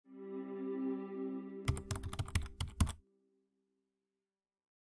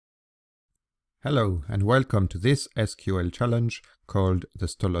Hello and welcome to this SQL challenge called the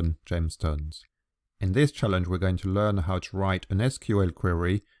Stolen Gemstones. In this challenge we're going to learn how to write an SQL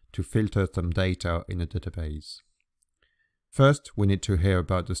query to filter some data in a database. First, we need to hear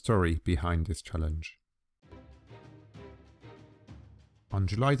about the story behind this challenge. On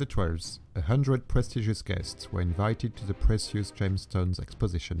July the 12th, 100 prestigious guests were invited to the Precious Gemstones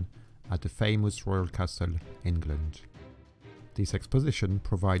Exposition at the famous Royal Castle, England. This exposition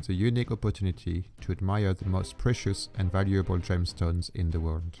provides a unique opportunity to admire the most precious and valuable gemstones in the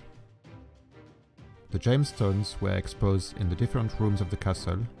world. The gemstones were exposed in the different rooms of the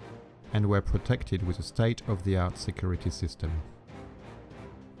castle and were protected with a state-of-the-art security system.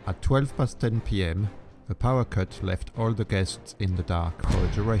 At 10:12 p.m, a power cut left all the guests in the dark for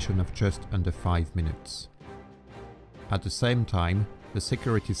a duration of just under 5 minutes. At the same time, the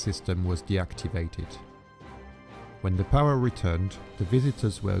security system was deactivated. When the power returned, the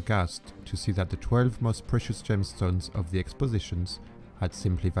visitors were aghast to see that the 12 most precious gemstones of the expositions had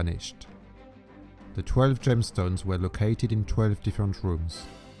simply vanished. The 12 gemstones were located in 12 different rooms.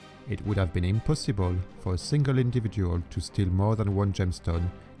 It would have been impossible for a single individual to steal more than one gemstone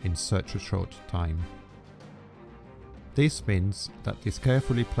in such a short time. This means that this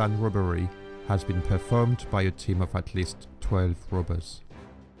carefully planned robbery has been performed by a team of at least 12 robbers.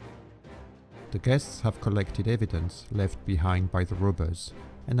 The guests have collected evidence left behind by the robbers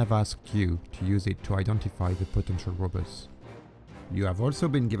and have asked you to use it to identify the potential robbers. You have also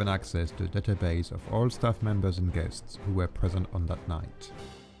been given access to a database of all staff members and guests who were present on that night.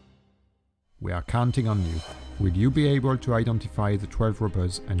 We are counting on you. Will you be able to identify the 12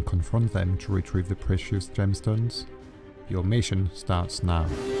 robbers and confront them to retrieve the precious gemstones? Your mission starts now.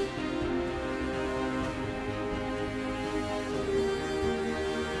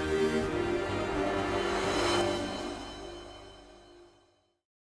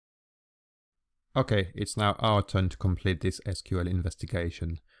 Okay, it's now our turn to complete this SQL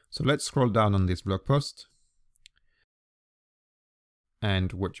investigation. So let's scroll down on this blog post.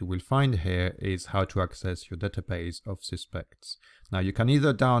 And what you will find here is how to access your database of suspects. Now you can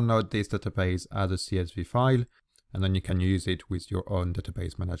either download this database as a CSV file, and then you can use it with your own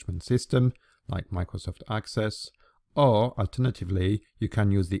database management system, like Microsoft Access, or alternatively, you can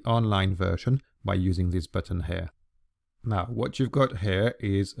use the online version by using this button here. Now, what you've got here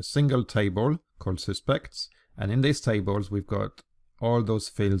is a single table called suspects, and in these tables we've got all those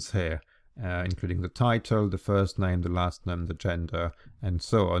fields here, including the title, the first name, the last name, the gender, and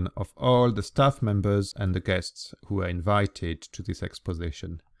so on, of all the staff members and the guests who are invited to this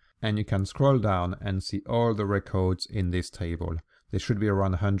exposition. And you can scroll down and see all the records in this table. There should be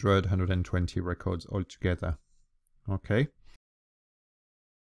around 120 records altogether. Okay.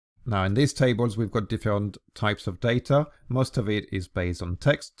 Now in these tables we've got different types of data. Most of it is based on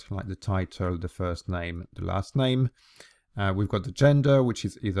text, like the title, the first name, the last name. We've got the gender, which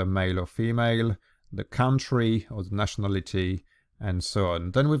is either male or female, the country or the nationality, and so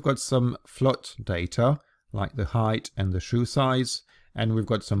on. Then we've got some float data, like the height and the shoe size, and we've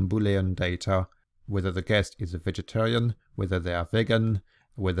got some Boolean data, whether the guest is a vegetarian, whether they are vegan,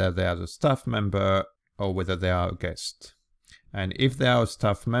 whether they are a staff member, or whether they are a guest. And if they are a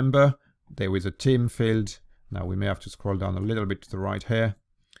staff member, there is a team field. Now we may have to scroll down a little bit to the right here.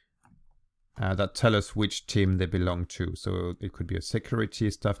 That tell us which team they belong to. So it could be a security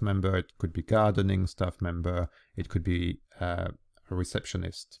staff member, it could be gardening staff member, it could be a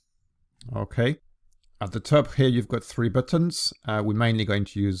receptionist. Okay. At the top here you've got 3 buttons. We're mainly going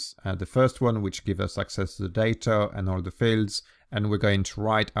to use the first one, which gives us access to the data and all the fields. And we're going to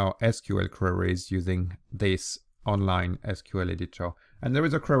write our SQL queries using this online SQL editor. And there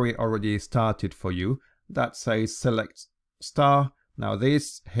is a query already started for you that says select star. Now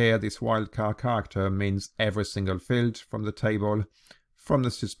this here, this wildcard character means every single field from the table, from the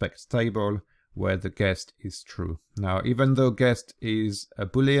suspects table, where the guest is true. Now even though guest is a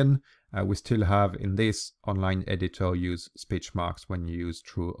Boolean, we still have in this online editor use speech marks when you use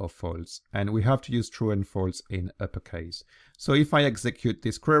true or false. And we have to use true and false in uppercase. So if I execute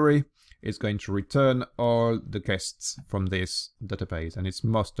this query, it's going to return all the guests from this database, and it's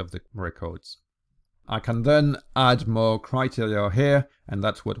most of the records. I can then add more criteria here, and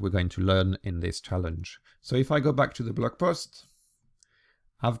that's what we're going to learn in this challenge. So if I go back to the blog post,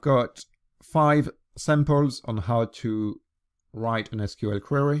 I've got 5 samples on how to write an SQL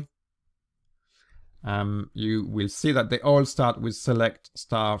query. You will see that they all start with select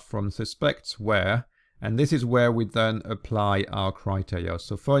star from suspects where, and this is where we then apply our criteria.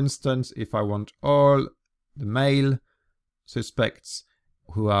 So for instance, if I want all the male suspects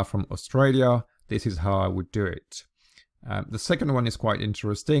who are from Australia, this is how I would do it. The second one is quite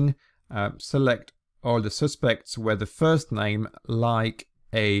interesting. select all the suspects where the first name like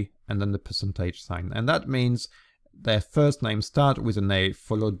A and then the percentage sign. And that means their first name start with an A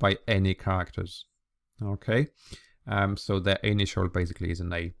followed by any characters. Okay, so their initial basically is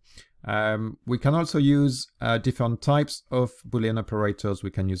an A. We can also use different types of Boolean operators.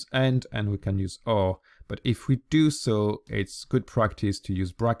 We can use AND and we can use OR. But if we do so, it's good practice to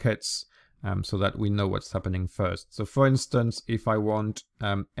use brackets so that we know what's happening first. So for instance, if I want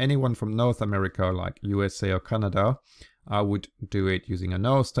anyone from North America like USA or Canada, I would do it using an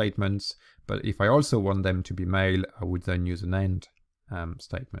OR statement. But if I also want them to be male, I would then use an AND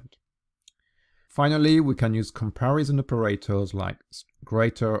statement. Finally, we can use comparison operators like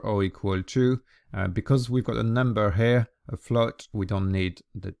greater or equal to. Because we've got a number here, a float, we don't need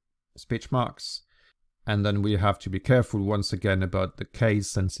the speech marks. And then we have to be careful once again about the case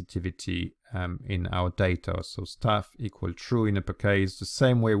sensitivity in our data. So staff equal true in uppercase, the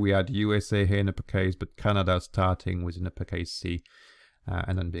same way we had USA here in uppercase, but Canada starting with an uppercase C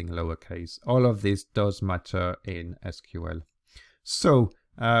and then being lowercase. All of this does matter in SQL. So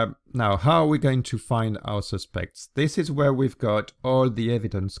now, how are we going to find our suspects? This is where we've got all the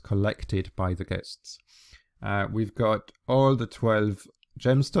evidence collected by the guests. We've got all the 12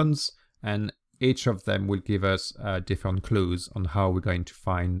 gemstones, and each of them will give us different clues on how we're going to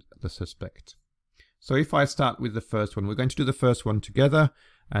find the suspect. So if I start with the first one, we're going to do the first one together,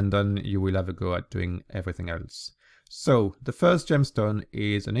 and then you will have a go at doing everything else. So the first gemstone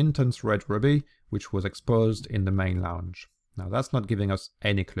is an intense red ruby, which was exposed in the main lounge. Now that's not giving us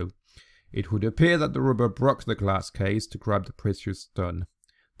any clue. It would appear that the robber broke the glass case to grab the precious stone.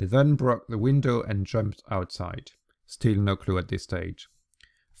 They then broke the window and jumped outside. Still no clue at this stage.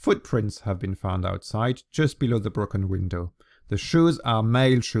 Footprints have been found outside, just below the broken window. The shoes are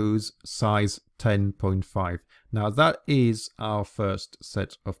male shoes, size 10.5. Now that is our first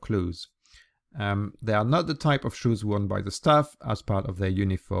set of clues. They are not the type of shoes worn by the staff as part of their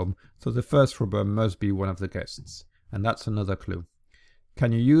uniform, so the first robber must be one of the guests. And that's another clue.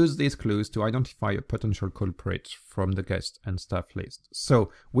 Can you use these clues to identify a potential culprit from the guest and staff list?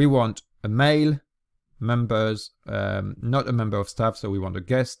 So we want a male, members, not a member of staff, so we want a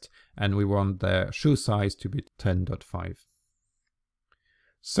guest, and we want their shoe size to be 10.5.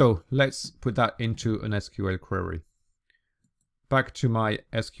 So let's put that into an SQL query. Back to my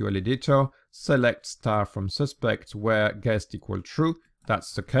SQL editor, select star from suspect where guest equal true.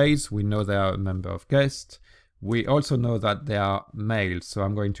 That's the case. We know they are a member of guest. We also know that they are male, so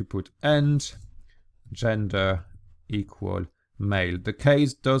I'm going to put AND gender equal male. The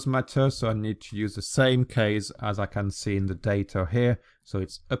case does matter, so I need to use the same case as I can see in the data here. So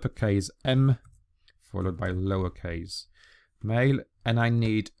it's uppercase M followed by lowercase male, and I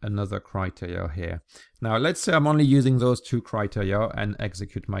need another criteria here. Now let's say I'm only using those two criteria and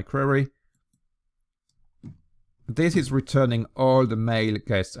execute my query. This is returning all the male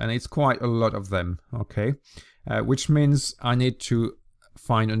guests, and it's quite a lot of them, okay? Which means I need to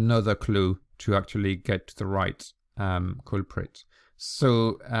find another clue to actually get to the right culprit.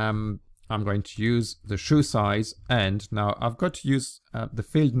 So I'm going to use the shoe size, and now I've got to use the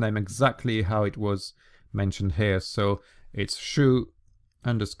field name exactly how it was mentioned here. So it's shoe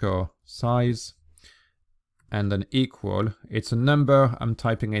underscore size and then equal. It's a number I'm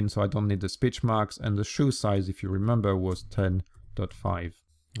typing in, so I don't need the speech marks, and the shoe size, if you remember, was 10.5.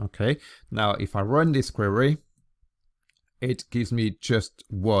 Okay, now if I run this query, it gives me just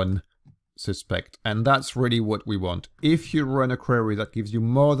one suspect, and that's really what we want. If you run a query that gives you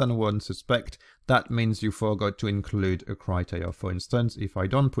more than one suspect, that means you forgot to include a criteria. For instance, if I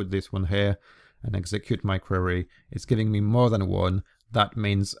don't put this one here and execute my query, it's giving me more than one. That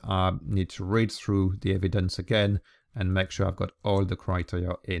means I need to read through the evidence again and make sure I've got all the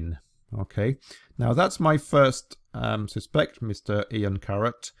criteria in. Okay, now that's my first suspect, Mr. Ian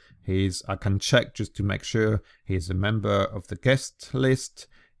Carrot. I can check just to make sure he's a member of the guest list.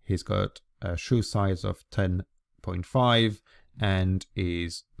 He's got a shoe size of 10.5 and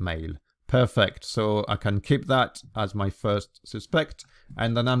is male. Perfect. So I can keep that as my first suspect.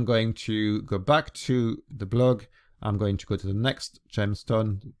 And then I'm going to go back to the blog. I'm going to go to the next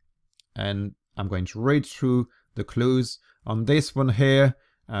gemstone and I'm going to read through the clues. On this one here,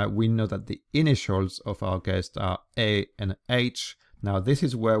 we know that the initials of our guest are A and H. Now this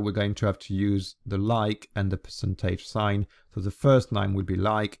is where we're going to have to use the like and the percentage sign. So the first name will be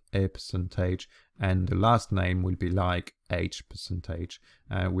like A percentage and the last name will be like H percentage.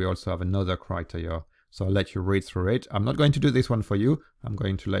 We also have another criteria. So I'll let you read through it. I'm not going to do this one for you. I'm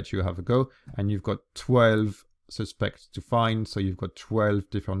going to let you have a go. And you've got 12 suspects to find. So you've got 12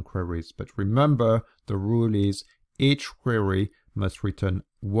 different queries. But remember, the rule is each query must return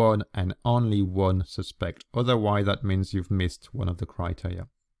one and only one suspect. Otherwise, that means you've missed one of the criteria.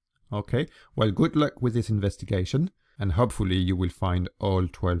 Okay, well, good luck with this investigation, and hopefully you will find all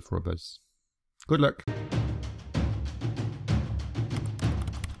 12 robbers. Good luck!